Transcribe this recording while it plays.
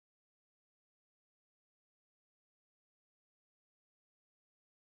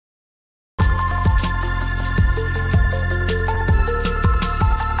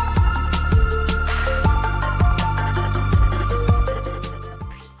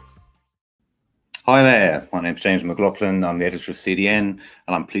Hi there, my name is James McLaughlin. I'm the editor of CDN, and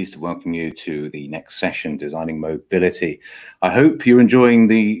I'm pleased to welcome you to the next session, Designing Mobility. I hope you're enjoying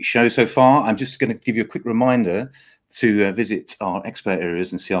the show so far. I'm just going to give you a quick reminder to visit our expert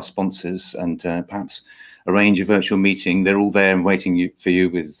areas and see our sponsors, and perhaps arrange a virtual meeting. They're all there and waiting for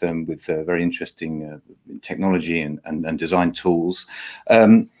you with very interesting technology and design tools.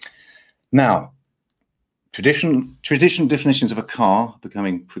 Now, Traditional definitions of a car are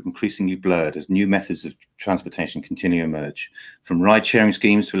becoming increasingly blurred as new methods of transportation continue to emerge. From ride-sharing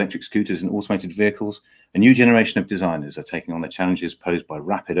schemes to electric scooters and automated vehicles, a new generation of designers are taking on the challenges posed by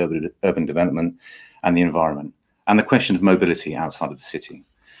rapid urban development and the environment, and the question of mobility outside of the city.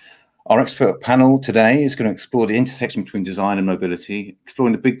 Our expert panel today is going to explore the intersection between design and mobility,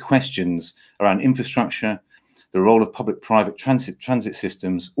 exploring the big questions around infrastructure, the role of public-private transit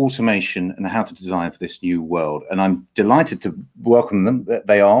systems, automation, and how to design for this new world. And I'm delighted to welcome them.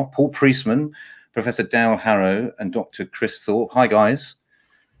 They are Paul Priestman, Professor Dale Harrow, and Dr. Chris Thorpe. Hi, guys.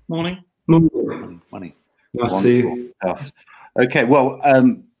 Morning. Morning. Nice to see you. Okay, well,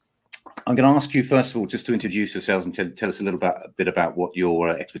 I'm going to ask you, first of all, just to introduce yourselves and tell us a bit about what your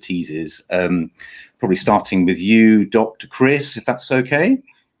expertise is. Probably starting with you, Dr. Chris, if that's okay.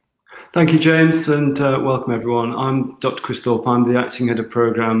 Thank you, James, and welcome everyone. I'm Dr. Chris Thorpe. I'm the Acting Head of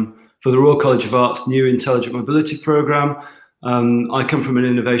Programme for the Royal College of Art's new Intelligent Mobility Programme. I come from an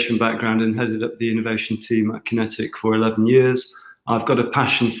innovation background and headed up the innovation team at Kinetic for 11 years. I've got a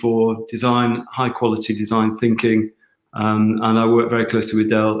passion for design, high quality design thinking, and I work very closely with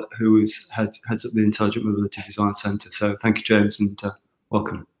Dale, who heads up the Intelligent Mobility Design Centre. So thank you, James, and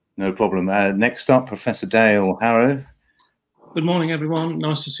welcome. No problem. Next up, Professor Dale Harrow. Good morning, everyone.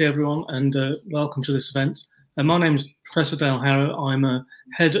 Nice to see everyone, and welcome to this event. My name is Professor Dale Harrow. I'm a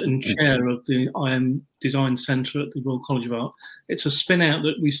head and chair of the IM Design Centre at the Royal College of Art. It's a spin-out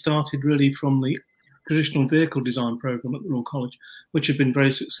that we started really from the traditional vehicle design programme at the Royal College, which had been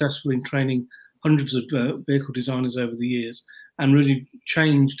very successful in training hundreds of vehicle designers over the years, and really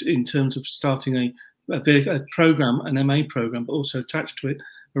changed in terms of starting a programme, an MA programme, but also attached to it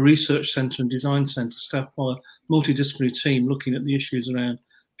a research centre and design centre staffed by a multidisciplinary team looking at the issues around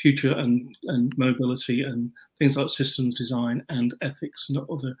future and mobility and things like systems design and ethics and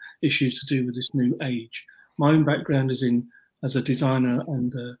other issues to do with this new age. My own background is as a designer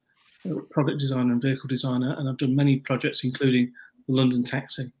and a product designer and vehicle designer, and I've done many projects, including the London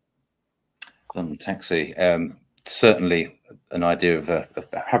Taxi. London Taxi, certainly an idea of a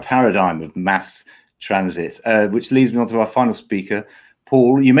paradigm of mass transit, which leads me on to our final speaker,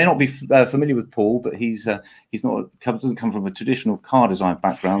 Paul. You may not be familiar with Paul, but doesn't come from a traditional car design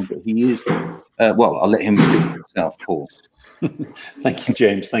background, but he is. Well, I'll let him speak for himself. Paul. Thank you,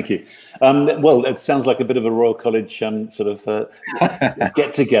 James. Thank you. Well, it sounds like a bit of a Royal College sort of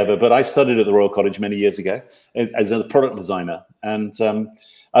get together, but I studied at the Royal College many years ago as a product designer, and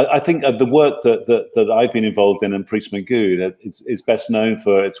I think the work that I've been involved in Priestman Good is best known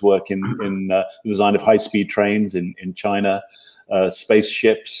for its work in the design of high-speed trains in China.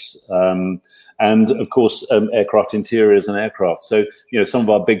 Spaceships, and of course aircraft interiors and aircraft. So some of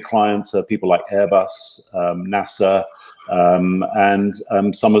our big clients are people like Airbus, NASA,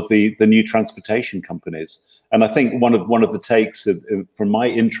 and some of the new transportation companies. And I think one of the takes from my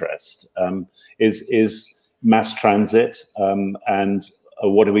interest is mass transit, and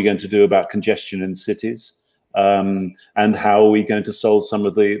what are we going to do about congestion in cities? And how are we going to solve some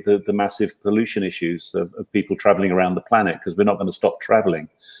of the massive pollution issues of people traveling around the planet, because we're not going to stop traveling.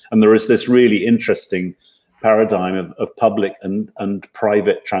 And there is this really interesting paradigm of public and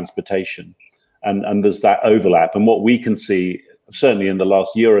private transportation, and there's that overlap. And what we can see, certainly in the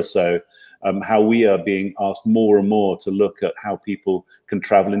last year or so, how we are being asked more and more to look at how people can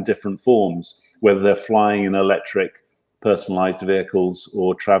travel in different forms, whether they're flying in electric personalized vehicles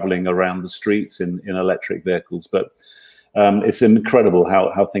or traveling around the streets in electric vehicles. But it's incredible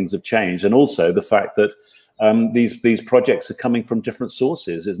how things have changed, and also the fact that these projects are coming from different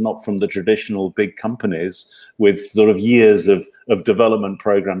sources. It's not from the traditional big companies with sort of years of development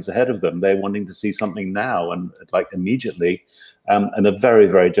programs ahead of them. They're wanting to see something now and like immediately, and a very,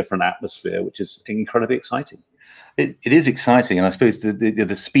 very different atmosphere, which is incredibly exciting. It is exciting, and I suppose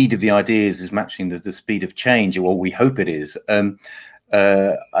the speed of the ideas is matching the speed of change, or we hope it is.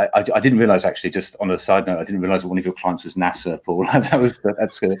 I didn't realize, actually, just on a side note, I didn't realize that one of your clients was NASA, Paul.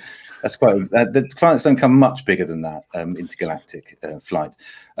 that's quite. The clients don't come much bigger than that, intergalactic flight.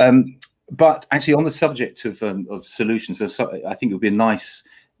 But actually, on the subject of solutions, I think it would be a nice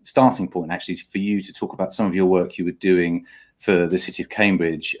starting point, actually, for you to talk about some of your work you were doing for the city of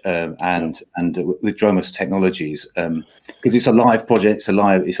Cambridge and with Dromos Technologies, because it's a live project,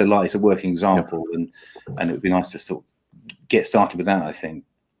 it's a working example, and it would be nice to sort of get started with that, I think.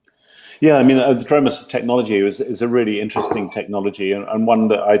 Yeah, I mean, the Dromos technology is a really interesting technology, and one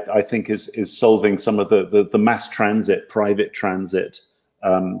that I think is solving some of the mass transit, private transit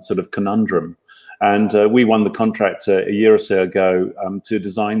sort of conundrum. And we won the contract a year or so ago to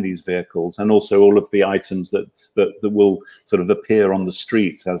design these vehicles, and also all of the items that will sort of appear on the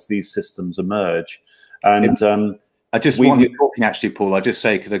streets as these systems emerge. And I just want you talking, actually, Paul. I just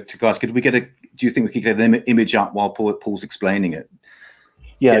say to guys, do you think we could get an image up while Paul's explaining it?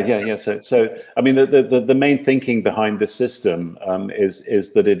 Yeah. So I mean, the main thinking behind this system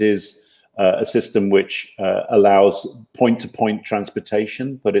is that it is a system which allows point-to-point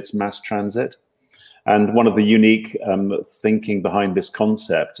transportation, but it's mass transit. And one of the unique thinking behind this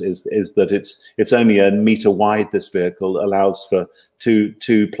concept is that it's only a meter wide. This vehicle allows for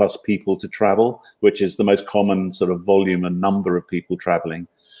two plus people to travel, which is the most common sort of volume and number of people traveling.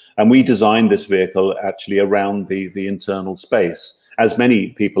 And we designed this vehicle actually around the internal space, as many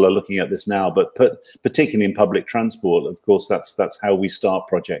people are looking at this now, but particularly in public transport. Of course, that's how we start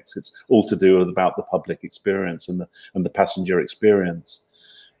projects. It's all to do with about the public experience and the passenger experience.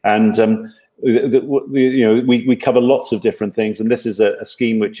 And we cover lots of different things, and this is a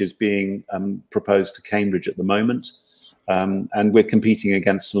scheme which is being proposed to Cambridge at the moment, and we're competing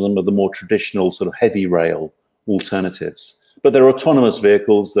against some of the more traditional sort of heavy rail alternatives. But there are autonomous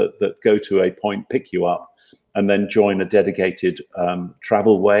vehicles that go to a point, pick you up, and then join a dedicated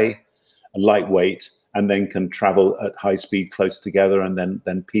travel way, lightweight, and then can travel at high speed close together, and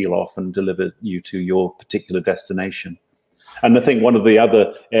then peel off and deliver you to your particular destination. And I think one of the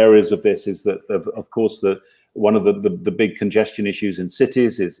other areas of this is that, of course, one of the big congestion issues in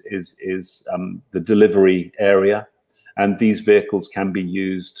cities is the delivery area, and these vehicles can be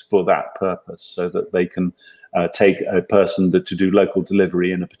used for that purpose, so that they can take a person to do local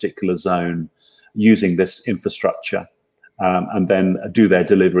delivery in a particular zone using this infrastructure, and then do their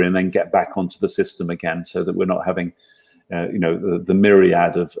delivery and then get back onto the system again, so that we're not having the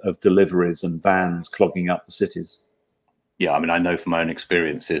myriad of deliveries and vans clogging up the cities. Yeah, I mean, I know from my own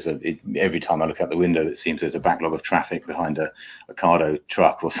experiences, every time I look out the window, it seems there's a backlog of traffic behind a Ocado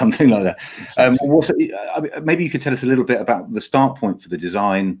truck or something like that. Maybe you could tell us a little bit about the start point for the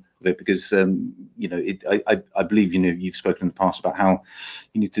design of it, because I believe you've spoken in the past about how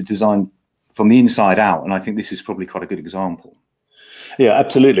you need to design from the inside out, and I think this is probably quite a good example. Yeah,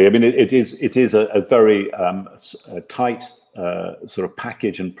 absolutely. I mean, it is a very tight sort of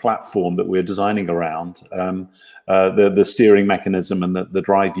package and platform that we're designing around, the steering mechanism and the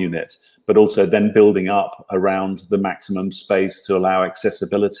drive unit, but also then building up around the maximum space to allow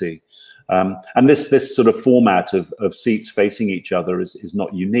accessibility. And this sort of format of seats facing each other is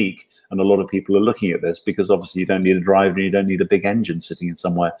not unique, and a lot of people are looking at this because obviously you don't need a driver and you don't need a big engine sitting in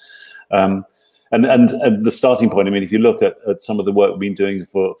somewhere. And the starting point, I mean, if you look at some of the work we've been doing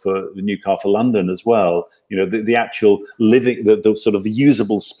for the new car for London as well, the actual living, the sort of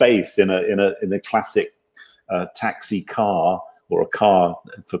usable space in a classic taxi car or a car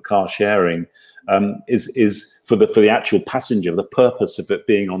for car sharing is for the actual passenger. The purpose of it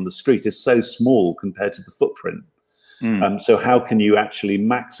being on the street is so small compared to the footprint. So how can you actually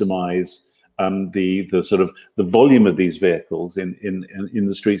maximize the sort of the volume of these vehicles in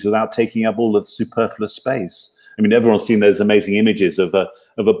the streets without taking up all of the superfluous space? I mean, everyone's seen those amazing images of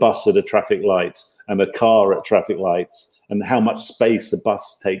a bus at a traffic light and a car at traffic lights, and how much space a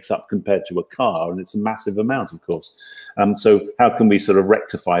bus takes up compared to a car, and it's a massive amount, of course. So how can we sort of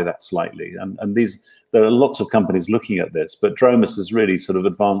rectify that slightly? And there are lots of companies looking at this, but Dromos has really sort of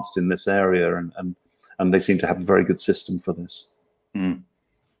advanced in this area, and they seem to have a very good system for this.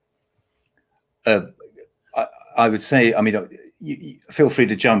 I would say, I mean, you feel free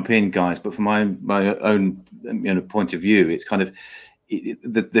to jump in, guys, but from my own point of view, it's kind of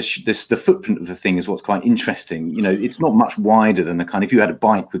the footprint of the thing is what's quite interesting. It's not much wider than if you had a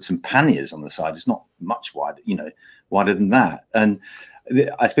bike with some panniers on the side, it's not much wider, wider than that. And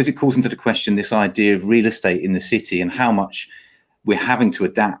I suppose it calls into the question this idea of real estate in the city and how much we're having to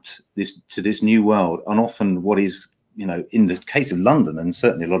adapt to this new world, and often what is, in the case of London and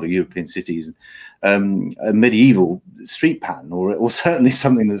certainly a lot of European cities, a medieval street pattern, or certainly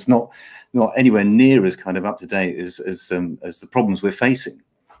something that's not anywhere near as kind of up to date as the problems we're facing.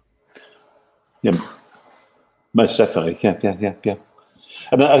 Yeah, most definitely. Yeah.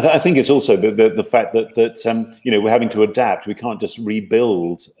 And I think it's also the fact that we're having to adapt. We can't just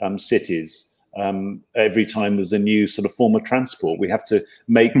rebuild cities every time there's a new sort of form of transport. We have to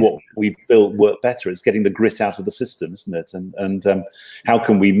make what we've built work better. It's getting the grit out of the system, isn't it? And how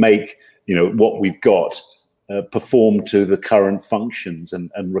can we make, you know, what we've got perform to the current functions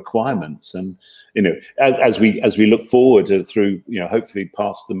and requirements? And, you know, as we look forward through, you know, hopefully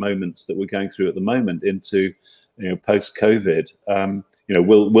past the moments that we're going through at the moment into, you know, post-COVID, you know,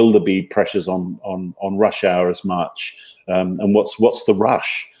 will there be pressures on rush hour as much? And what's the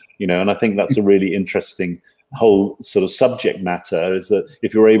rush? You know, and I think that's a really interesting whole sort of subject matter, is that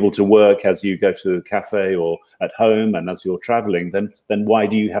if you're able to work as you go to a cafe or at home and as you're traveling, then why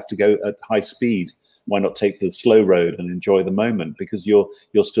do you have to go at high speed? Why not take the slow road and enjoy the moment? Because you're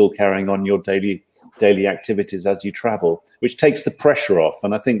still carrying on your daily activities as you travel, which takes the pressure off.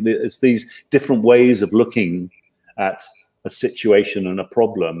 And I think that it's these different ways of looking at a situation and a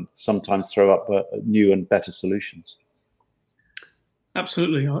problem sometimes throw up new and better solutions.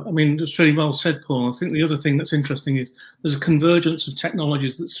 Absolutely. I mean, it's really well said, Paul. I think the other thing that's interesting is there's a convergence of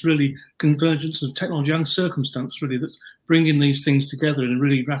technologies that's really convergence of technology and circumstance, really, that's bringing these things together in a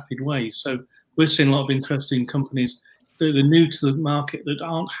really rapid way. So we're seeing a lot of interest in companies that are new to the market that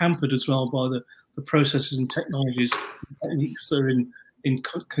aren't hampered as well by the processes and technologies and techniques that are in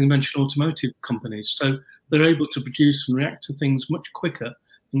conventional automotive companies. So they're able to produce and react to things much quicker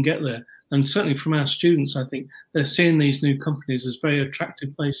and get there. And certainly from our students, I think they're seeing these new companies as very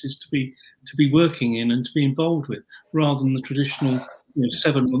attractive places to be working in and to be involved with, rather than the traditional, you know,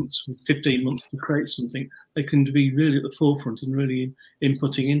 7 months, 15 months to create something. They can be really at the forefront and really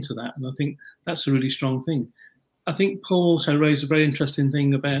inputting into that. And I think that's a really strong thing. I think Paul also raised a very interesting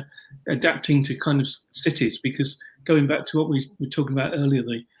thing about adapting to kind of cities, because going back to what we were talking about earlier,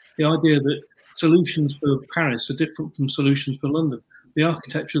 the idea that solutions for Paris are different from solutions for London. The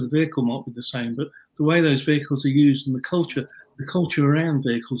architecture of the vehicle might be the same, but the way those vehicles are used and the culture around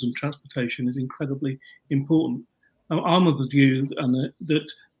vehicles and transportation is incredibly important. I'm of the view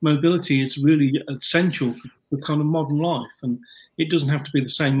that mobility is really essential for kind of modern life, and it doesn't have to be the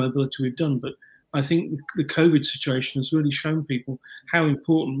same mobility we've done. But I think the COVID situation has really shown people how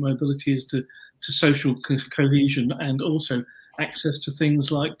important mobility is to social cohesion, and also access to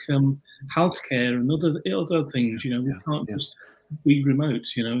things like healthcare and other things. You know, we can't just be remote,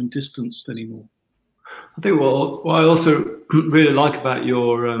 you know, and distanced anymore. I think what I also really like about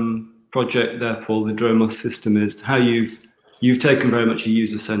your project there, Paul, the Dromos system, is how you've taken very much a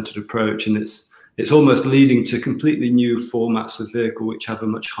user-centered approach, and it's almost leading to completely new formats of vehicle which have a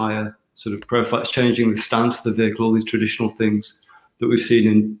much higher sort of profile. It's changing the stance of the vehicle, all these traditional things that we've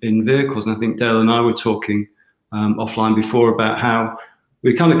seen in vehicles. And I think Dale and I were talking offline before about how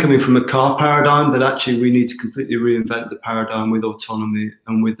we're kind of coming from a car paradigm, but actually we need to completely reinvent the paradigm with autonomy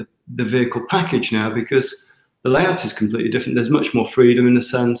and with the vehicle package now, because the layout is completely different. There's much more freedom in a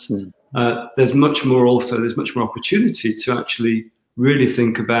sense. There's much more opportunity to actually really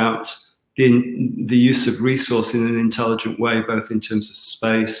think about the use of resource in an intelligent way, both in terms of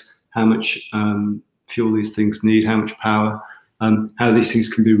space, how much fuel these things need, how much power, how these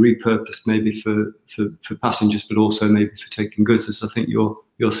things can be repurposed maybe for passengers, but also maybe for taking goods, as I think your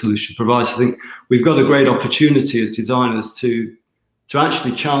solution provides. I think we've got a great opportunity as designers to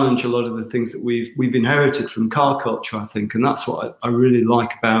actually challenge a lot of the things that we've inherited from car culture, I think, and that's what I really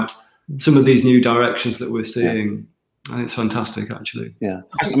like about some of these new directions that we're seeing. I think it's fantastic, actually. Yeah,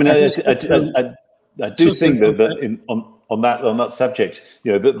 I mean, I do think that on that subject,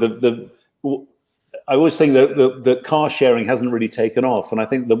 you know, I always think that the car sharing hasn't really taken off, and I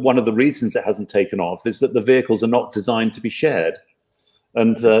think that one of the reasons it hasn't taken off is that the vehicles are not designed to be shared.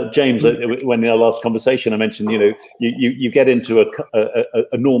 And James, when in our last conversation, I mentioned, you know, you get into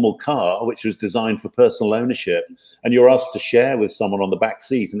a normal car which was designed for personal ownership, and you're asked to share with someone on the back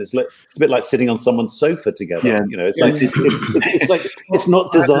seat, and it's a bit like sitting on someone's sofa together. Yeah. You know, it's like it's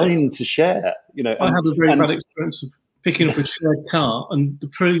not designed to share. You know, I have a very bad experience of picking up a shared car, and the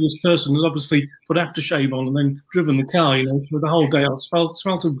previous person has obviously put aftershave on and then driven the car, you know, for the whole day. I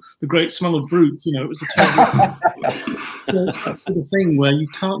smelled of the great smell of brutes, you know. It was a terrible it's that sort of thing where you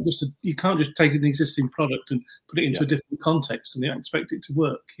can't just take an existing product and put it into a different context and expect it to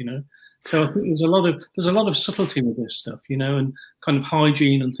work, you know. So I think there's a lot of subtlety with this stuff, you know, and kind of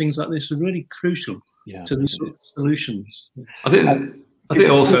hygiene and things like this are really crucial to these sort of solutions. I think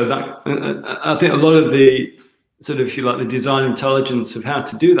also that I think a lot of the sort of, if you like, the design intelligence of how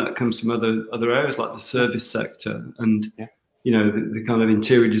to do that comes from other areas like the service sector and you know, the kind of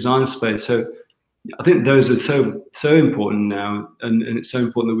interior design space. So I think those are so important now, and it's so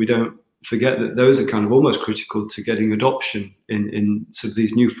important that we don't forget that those are kind of almost critical to getting adoption in sort of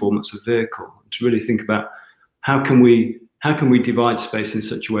these new formats of vehicle. To really think about how can we how can we divide space in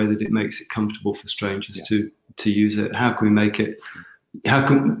such a way that it makes it comfortable for strangers to use it? How can we make it?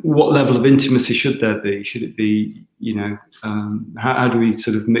 What level of intimacy should there be? Should it be, you know, how do we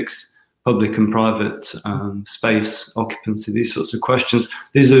sort of mix public and private space occupancy? These sorts of questions.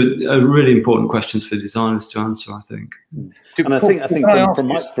 These are really important questions for designers to answer, I think. And I think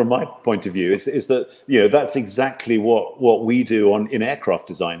from my point of view is that, you know, that's exactly what we do in aircraft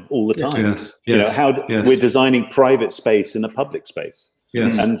design all the time. You know, we're designing private space in a public space.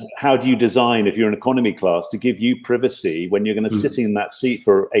 Yes. And how do you design, if you're in economy class, to give you privacy when you're going to sit in that seat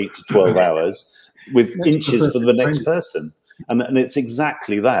for 8 to 12 hours with inches for the next person? And it's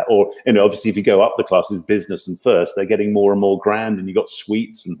exactly that. Or, you know, obviously if you go up the classes, business and first, they're getting more and more grand, and you've got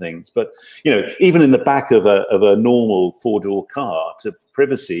suites and things. But, you know, even in the back of a normal 4-door car, to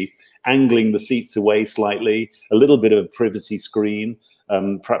privacy, angling the seats away slightly, a little bit of a privacy screen,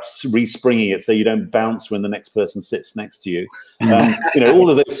 perhaps respringing it so you don't bounce when the next person sits next to you. You know,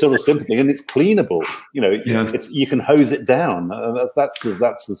 all of this sort of simple thing, and it's cleanable. You know, you can hose it down. That's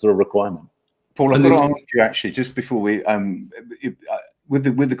the sort of requirement. Paul, I've got to ask you actually, just before we, with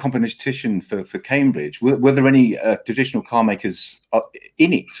the competition for Cambridge, were there any traditional car makers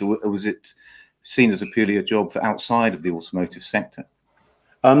in it, or was it seen as purely a job for outside of the automotive sector?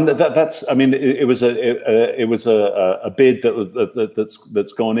 That's. I mean, it was a bid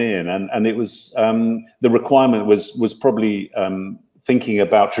that's gone in, and it was the requirement was probably thinking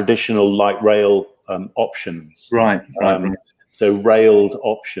about traditional light rail options. Right. So railed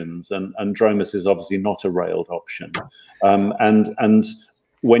options, and Dromus is obviously not a railed option. And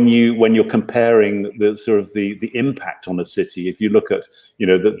when you're comparing the sort of the impact on a city, if you look at, you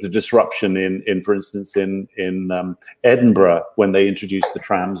know, the disruption in for instance in Edinburgh when they introduced the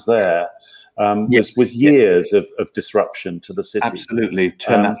trams there, was years of disruption to the city. Absolutely,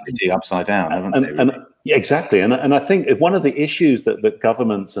 turn that city upside down, haven't they? Really? Yeah, exactly, and I think one of the issues that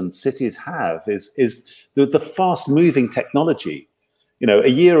governments and cities have is the fast-moving technology. You know, a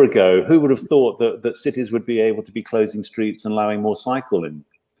year ago, who would have thought that cities would be able to be closing streets and allowing more cycling?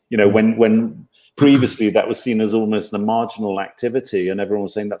 You know, when previously that was seen as almost a marginal activity, and everyone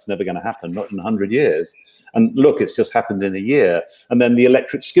was saying that's never going to happen, not in 100 years. And look, it's just happened in a year, and then the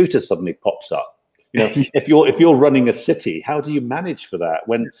electric scooter suddenly pops up. You know, if you're running a city, how do you manage for that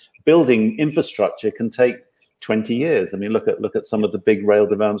when building infrastructure can take 20 years? I mean, look at some of the big rail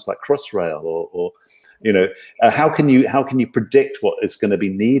developments like Crossrail, or you know, how can you predict what is going to be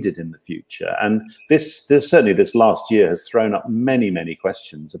needed in the future? And certainly this last year has thrown up many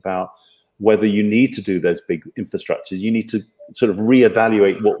questions about whether you need to do those big infrastructures. You need to sort of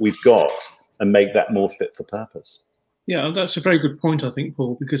reevaluate what we've got and make that more fit for purpose. Yeah, that's a very good point, I think,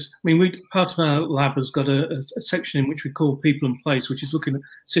 Paul, because, I mean, part of our lab has got a section in which we call People and Place, which is looking at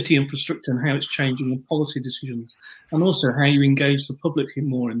city infrastructure and how it's changing in policy decisions, and also how you engage the public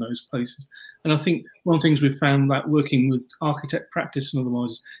more in those places. And I think one of the things we've found that working with architect practice and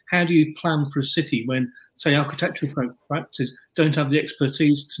otherwise is, how do you plan for a city when, say, architectural practices don't have the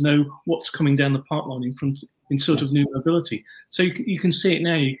expertise to know what's coming down the pipeline in sort of new mobility? So you can see it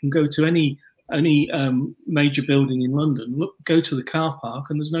now. You can go to any major building in London, go to the car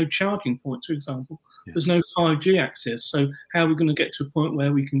park, and there's no charging points, for example. There's no 5G access. So how are we going to get to a point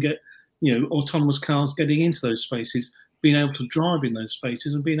where we can get, you know, autonomous cars getting into those spaces, being able to drive in those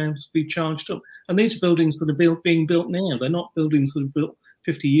spaces and being able to be charged up? And these are buildings that are being built now. They're not buildings that were built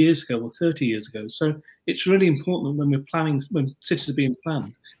 50 years ago or 30 years ago. So it's really important that when we're planning, when cities are being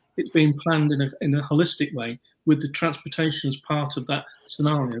planned, it's being planned in a holistic way, with the transportation as part of that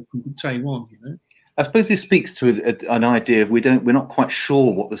scenario from day one. You know, I suppose this speaks to an idea of we're not quite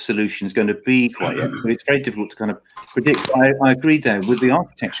sure what the solution is going to be quite yet. So it's very difficult to kind of predict. I agree, Dave, with the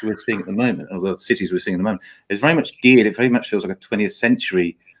architecture we're seeing at the moment, or the cities we're seeing at the moment. It's very much geared. It very much feels like a 20th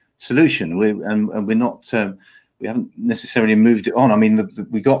century solution. And we're not. We haven't necessarily moved it on. I mean,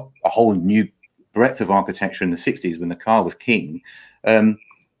 we got a whole new breadth of architecture in the 60s when the car was king.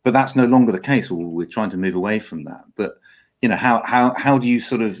 But that's no longer the case, or we're trying to move away from that. But, you know, how do you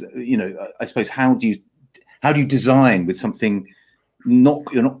sort of, you know, I suppose, how do you design with something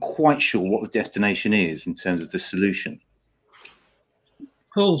you're not quite sure what the destination is in terms of the solution?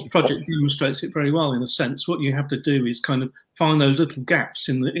 Paul's project demonstrates it very well. In a sense, what you have to do is kind of find those little gaps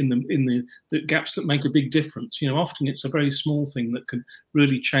in the gaps that make a big difference. You know, often it's a very small thing that can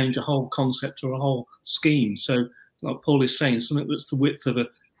really change a whole concept or a whole scheme. So, like Paul is saying, something that's the width of a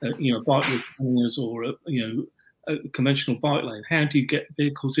bike with hangers, or a conventional bike lane. How do you get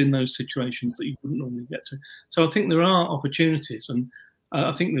vehicles in those situations that you wouldn't normally get to? So I think there are opportunities, and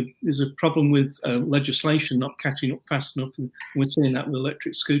I think there's a problem with legislation not catching up fast enough. And we're seeing that with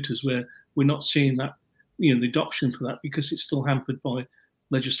electric scooters, where we're not seeing that you know, the adoption for that, because it's still hampered by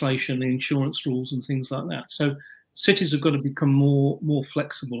legislation, insurance rules, and things like that. So cities have got to become more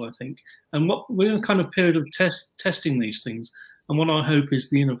flexible, I think. And what we're in a kind of period of testing these things. And what I hope is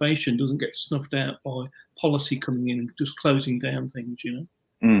the innovation doesn't get snuffed out by policy coming in and just closing down things, you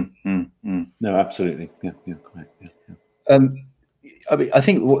know. No, absolutely. Yeah, correct. I mean, I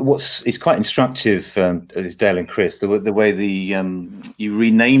think it's quite instructive, Dale and Chris, the way you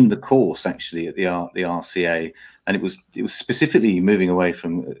renamed the course actually at the RCA, and it was specifically moving away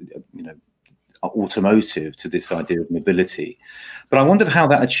from you know, automotive to this idea of mobility. But I wondered how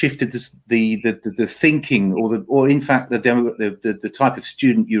that had shifted the thinking, or in fact the type of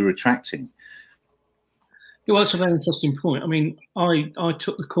student you were attracting. Well, that's a very interesting point. I mean, I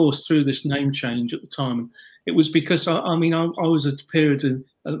took the course through this name change at the time. It was because I was at a period in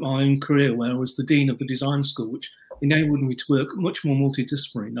my own career where I was the dean of the design school, which enabled me to work much more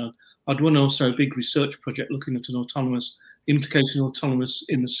multidisciplinary. Now, I'd run also a big research project looking at implication of autonomous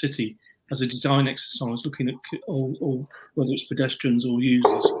in the city as a design exercise, looking at all whether it's pedestrians or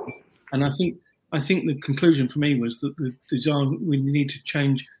users. And I think the conclusion for me was that the design, we need to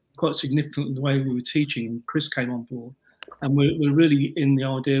change quite significantly the way we were teaching, and Chris came on board. And we're really in the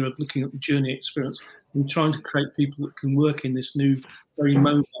idea of looking at the journey experience and trying to create people that can work in this new, very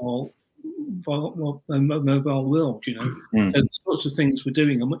mobile world, you know. So the sorts of things we're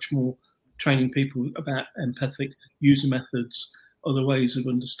doing are much more training people about empathic user methods, other ways of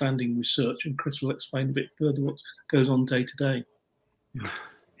understanding research, and Chris will explain a bit further what goes on day to day.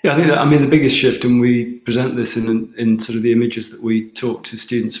 Yeah, I think that, I mean, the biggest shift, and we present this in sort of the images that we talk to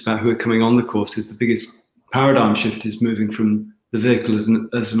students about who are coming on the course, is the biggest paradigm shift is moving from the vehicle as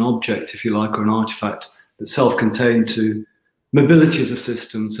an object, if you like, or an artifact that's self-contained, to mobility as a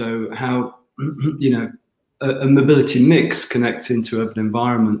system. So how, you know, a mobility mix connects into urban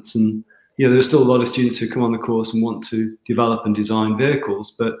environments. And, you know, there's still a lot of students who come on the course and want to develop and design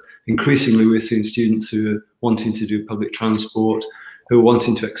vehicles, but increasingly we're seeing students who are wanting to do public transport, who are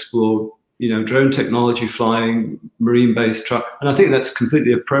wanting to explore, you know, drone technology, flying, marine-based truck. And I think that's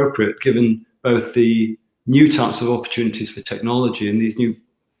completely appropriate given both the new types of opportunities for technology and these new,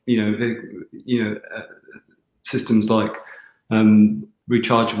 systems like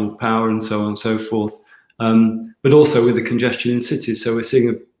rechargeable power and so on and so forth. But also with the congestion in cities. So we're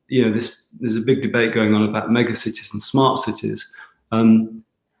seeing there's a big debate going on about mega cities and smart cities.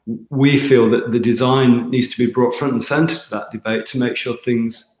 We feel that the design needs to be brought front and center to that debate to make sure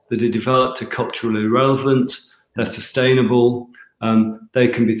things that are developed are culturally relevant, they're sustainable, they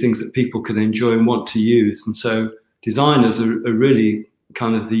can be things that people can enjoy and want to use. And so designers are really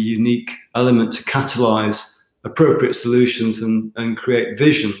kind of the unique element to catalyze appropriate solutions and create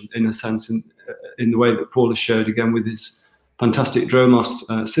vision, in a sense, in the way that Paul has showed again with his fantastic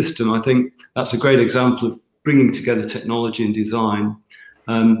Dromos system. I think that's a great example of bringing together technology and design,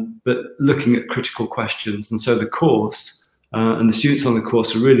 but looking at critical questions. And so the course and the students on the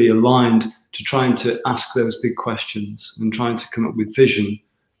course are really aligned to trying to ask those big questions and trying to come up with vision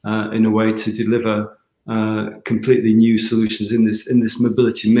in a way to deliver completely new solutions in this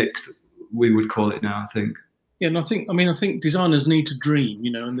mobility mix, we would call it now, I think. Yeah, and I think designers need to dream,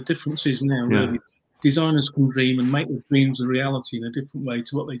 you know, and the difference is now really designers can dream and make their dreams a reality in a different way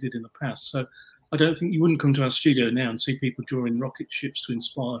to what they did in the past. So I don't think you wouldn't come to our studio now and see people drawing rocket ships to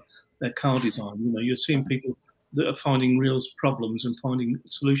inspire their car design. You know, you're seeing people that are finding real problems and finding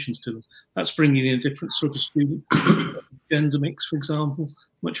solutions to them. That's bringing in a different sort of student gender mix, for example,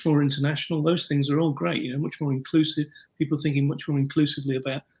 much more international. Those things are all great, you know, much more inclusive, people thinking much more inclusively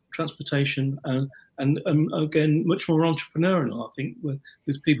about transportation and again, much more entrepreneurial, I think,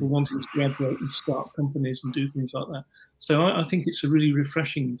 with people wanting to graduate and start companies and do things like that. So I think it's a really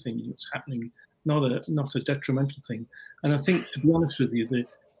refreshing thing that's happening, not a detrimental thing. And I think, to be honest with you,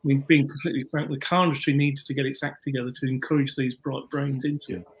 being completely frank, the car industry needs to get its act together to encourage these bright brains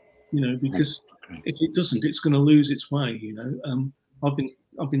into it, you know, because if it doesn't, it's going to lose its way, you know.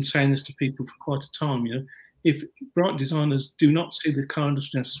 I've been saying this to people for quite a time, you know. If bright designers do not see the car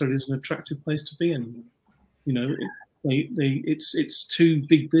industry necessarily as an attractive place to be anymore, you know, it's too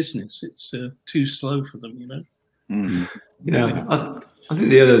big business. It's too slow for them, you know. Mm-hmm. Yeah, I think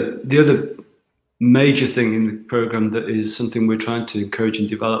the other major thing in the program that is something we're trying to encourage and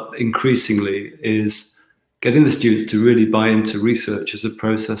develop increasingly is getting the students to really buy into research as a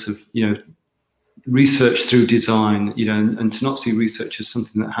process of, you know, research through design, you know, and to not see research as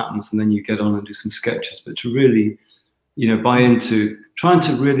something that happens and then you get on and do some sketches, but to really, you know, buy into trying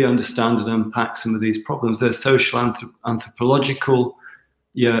to really understand and unpack some of these problems. They're social, anthropological,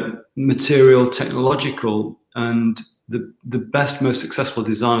 material, technological, and the best, most successful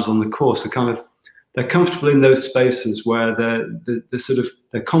designers on the course are kind of they're comfortable in those spaces where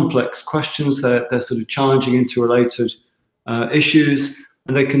they're complex questions, they're sort of challenging, interrelated issues,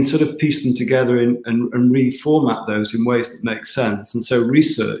 and they can sort of piece them together and reformat those in ways that make sense. And so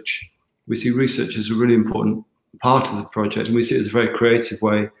research, we see research as a really important part of the project, and we see it as a very creative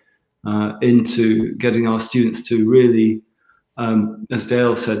way into getting our students to really, as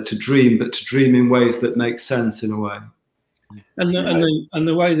Dale said, to dream, but to dream in ways that make sense in a way. And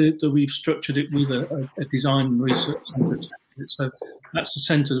the way that we've structured it with a design and research centre, so that's a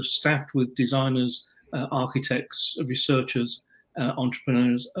centre staffed with designers, architects, researchers,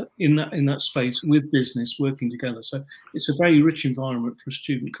 entrepreneurs in that space with business working together. So it's a very rich environment for a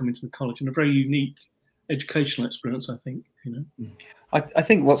student coming to the college, and a very unique educational experience, I think. I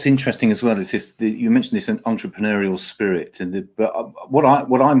think what's interesting as well is this: you mentioned this entrepreneurial spirit, but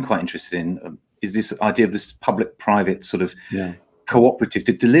what I'm quite interested in is this idea of this public-private sort of cooperative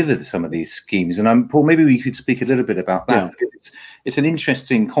to deliver some of these schemes. And Paul, maybe we could speak a little bit about that, because it's an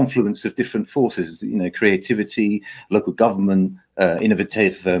interesting confluence of different forces, creativity, local government,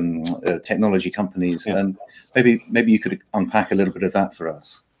 innovative technology companies, and maybe you could unpack a little bit of that for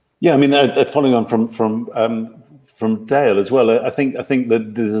us. Yeah, I mean, following on from Dale as well, I think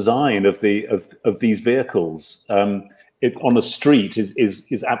the design of these vehicles on a street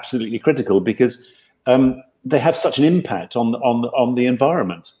is absolutely critical, because they have such an impact on the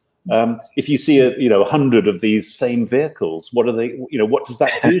environment. If you see 100 of these same vehicles, what are they? What does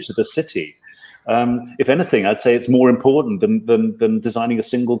that do to the city? If anything, I'd say it's more important than designing a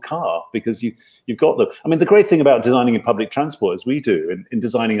single car, because you've got them. I mean, the great thing about designing in public transport, as we do in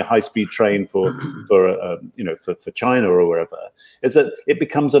designing a high-speed train for China or wherever, is that it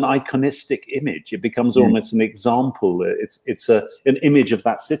becomes an iconistic image. It becomes almost an example. It's an image of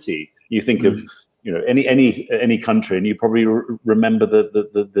that city. You think of any country, and you probably remember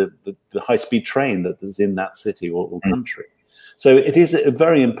the high-speed train that is in that city or country. So it is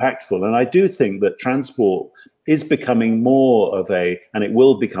very impactful, and I do think that transport is becoming more of and it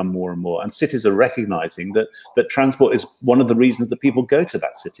will become more and more, and cities are recognizing that transport is one of the reasons that people go to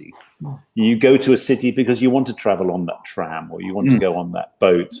that city. You go to a city because you want to travel on that tram, or you want to go on that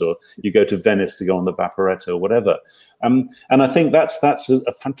boat, or you go to Venice to go on the Vaporetto or whatever. And I think that's a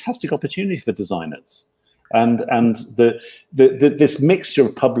fantastic opportunity for designers. And this mixture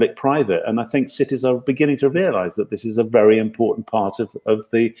of public-private, and I think cities are beginning to realise that this is a very important part of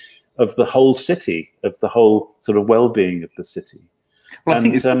the whole city, of the whole sort of well-being of the city. Well, I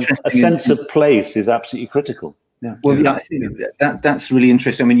think a sense of place is absolutely critical. Yeah. Well, yeah, I think that's really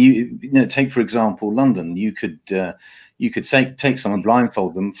interesting. I mean, take for example London. You could take someone,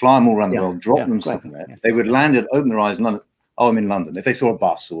 blindfold them, fly them all around the world, drop them somewhere. Yeah. They would land and open their eyes in London. Oh, I'm in London. If they saw a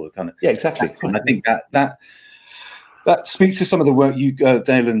bus or kind of exactly. And I think that speaks to some of the work you,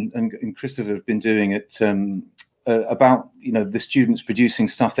 Dale and Christopher, have been doing about the students producing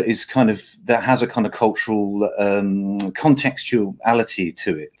stuff that has a kind of cultural contextuality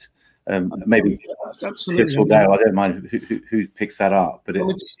to it. Maybe absolutely. Chris or Dale, I don't mind who picks that up, but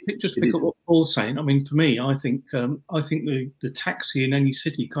just pick up what Paul's saying. I mean, for me, I think the taxi in any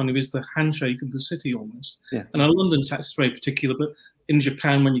city kind of is the handshake of the city almost. Yeah. And a London taxi is very particular, but in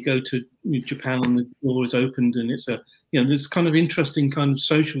Japan, when you go to Japan and the door is opened, and it's there's kind of interesting kind of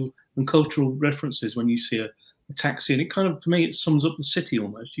social and cultural references when you see a taxi, and it kind of, for me, it sums up the city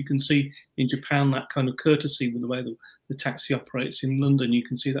almost. You can see in Japan that kind of courtesy with the way the taxi operates. In London, you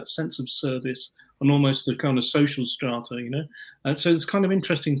can see that sense of service and almost the kind of social strata, and so there's kind of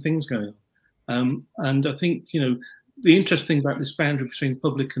interesting things going on. And I think the interesting thing about this boundary between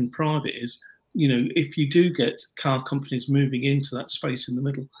public and private is, if you do get car companies moving into that space in the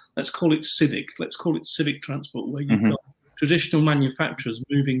middle, let's call it civic transport, where you've got traditional manufacturers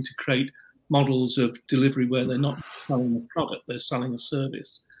moving to create models of delivery where they're not selling a product, they're selling a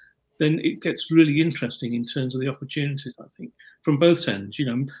service, then it gets really interesting in terms of the opportunities, I think, from both ends.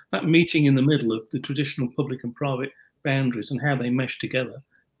 That meeting in the middle of the traditional public and private boundaries and how they mesh together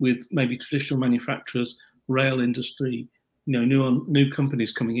with maybe traditional manufacturers, rail industry, new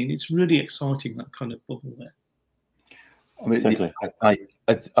companies coming in. It's really exciting, that kind of bubble there. I mean,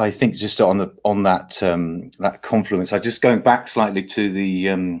 I think just on that confluence, just going back slightly to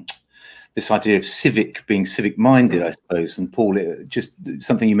the this idea of being civic-minded, I suppose. And Paul, just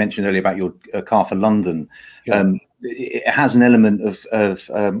something you mentioned earlier about your car for London. Yeah. It has an element of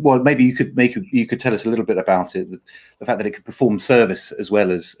well, maybe you could tell us a little bit about it. The fact that it could perform service as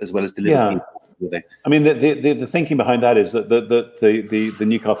well as deliver. Yeah. I mean, the thinking behind that is that the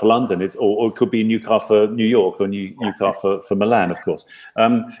new car for London is, or it could be a new car for New York, or new car for Milan, of course.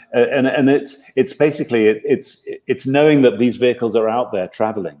 And it's basically it's knowing that these vehicles are out there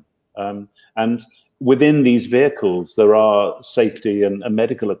traveling. And within these vehicles, there are safety and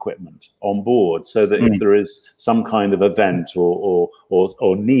medical equipment on board, so that if there is some kind of event or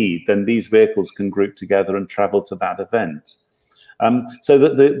need, then these vehicles can group together and travel to that event. So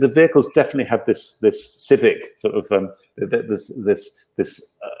that the vehicles definitely have this civic sort of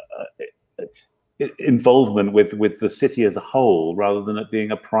this involvement with the city as a whole, rather than it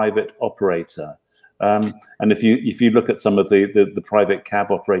being a private operator. And if you look at some of the private cab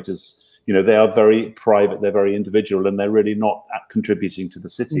operators, you know, they are very private, they're very individual, and they're really not contributing to the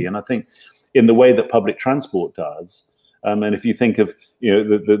city. And I think in the way that public transport does, and if you think of, you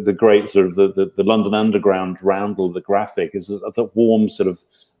know, the great sort of the London Underground roundel, the graphic is a warm sort of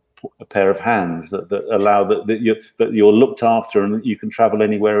a pair of hands that allow that you're looked after and you can travel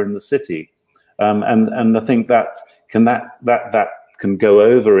anywhere in the city. And I think that can go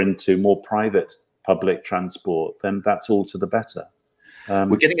over into more private public transport, then that's all to the better.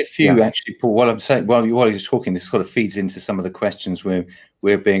 We're getting a few actually, Paul. While you're talking, this sort of feeds into some of the questions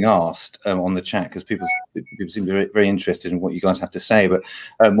we're being asked on the chat, because people seem to be very interested in what you guys have to say. But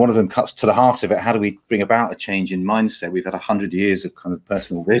one of them cuts to the heart of it. How do we bring about a change in mindset? We've had 100 years of kind of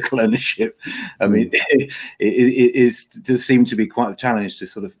personal vehicle ownership. I mean, it does seem to be quite a challenge to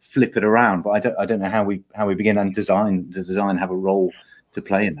sort of flip it around. But I don't know how we begin, and design have a role to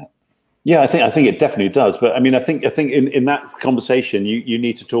play in that. Yeah, I think it definitely does. But I mean, I think in that conversation, you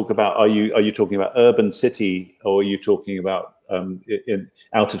need to talk about, are you talking about urban city, or are you talking about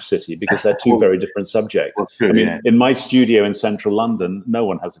out of city? Because they're two very different subjects. Well, true, I mean, in my studio in central London, no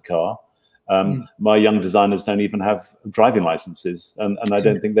one has a car. My young designers don't even have driving licenses, and I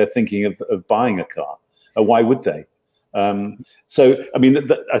don't think they're thinking of buying a car. Why would they? So I mean,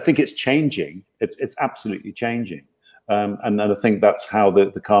 I think it's changing. It's absolutely changing. And I think that's how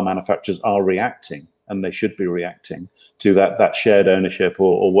the car manufacturers are reacting, and they should be reacting to that shared ownership,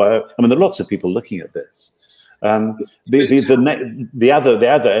 or where. I mean, there are lots of people looking at this. The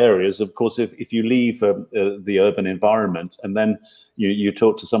other areas, of course, if you leave the urban environment and then you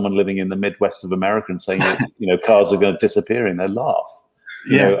talk to someone living in the Midwest of America and saying that, you know, cars are going to disappear, and they laugh.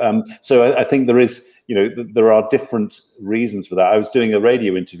 You know, so I think there are different reasons for that. I was doing a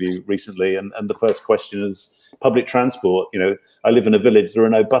radio interview recently, and the first question is public transport. You know, I live in a village, there are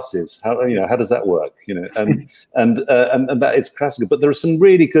no buses. How does that work? You know, and that is classical. But there are some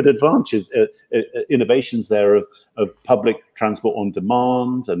really good advantages, innovations there of public transport on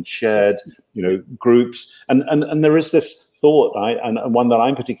demand and shared, you know, groups. And there is this thought, and one that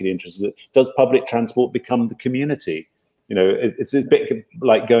I'm particularly interested in: does public transport become the community? You know, it's a bit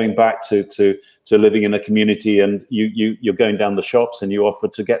like going back to living in a community, and you're going down the shops and you offer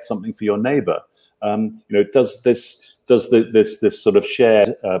to get something for your neighbor. You know, does this sort of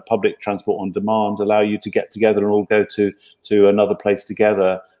shared public transport on demand allow you to get together and all go to another place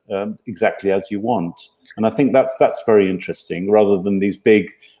together exactly as you want? And I think that's very interesting, rather than these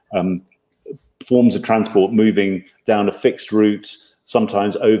big forms of transport moving down a fixed route,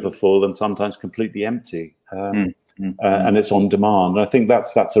 sometimes overfull and sometimes completely empty. And it's on demand. And I think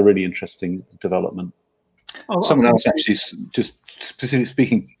that's a really interesting development. Someone else actually just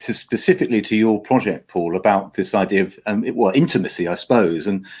speaking specifically to your project, Paul, about this idea of intimacy, I suppose,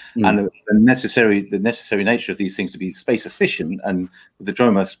 and the necessary nature of these things to be space efficient, and with the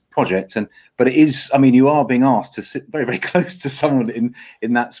Dromos project. But it is, I mean, you are being asked to sit very, very close to someone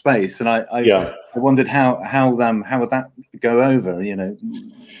in that space, and I wondered how would that go over, you know.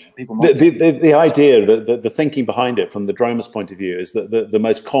 The idea, the thinking behind it from the Dromos point of view is that the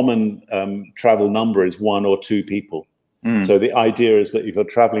most common travel number is 1 or 2 people. So the idea is that if you're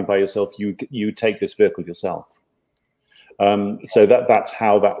traveling by yourself, you take this vehicle yourself. So that's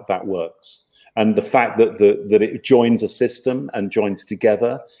how that works. And the fact that it joins a system and joins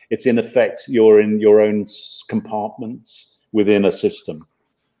together, it's in effect you're in your own compartments within a system,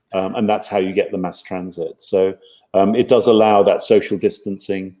 and that's how you get the mass transit. So it does allow that social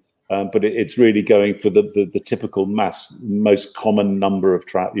distancing. But it's really going for the typical most common number of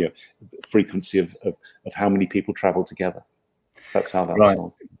frequency of how many people travel together. That's how that's right.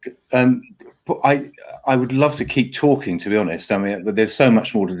 I would love to keep talking, to be honest. I mean, but there's so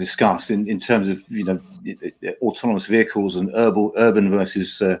much more to discuss in terms of, you know, autonomous vehicles and urban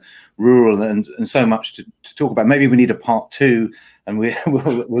versus rural, and so much to talk about. Maybe we need a part 2, and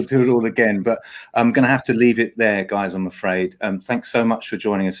we'll do it all again. But I'm going to have to leave it there, guys, I'm afraid. Thanks so much for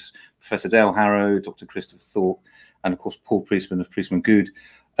joining us, Professor Dale Harrow, Dr. Christopher Thorpe, and of course Paul Priestman of Priestman Good.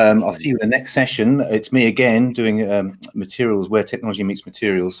 I'll see you in the next session. It's me again doing materials where technology meets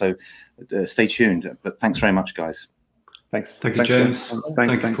materials. So stay tuned. But thanks very much, guys. Thanks. Thank you, James.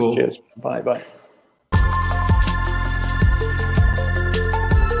 Thanks, Paul. Cheers. Bye.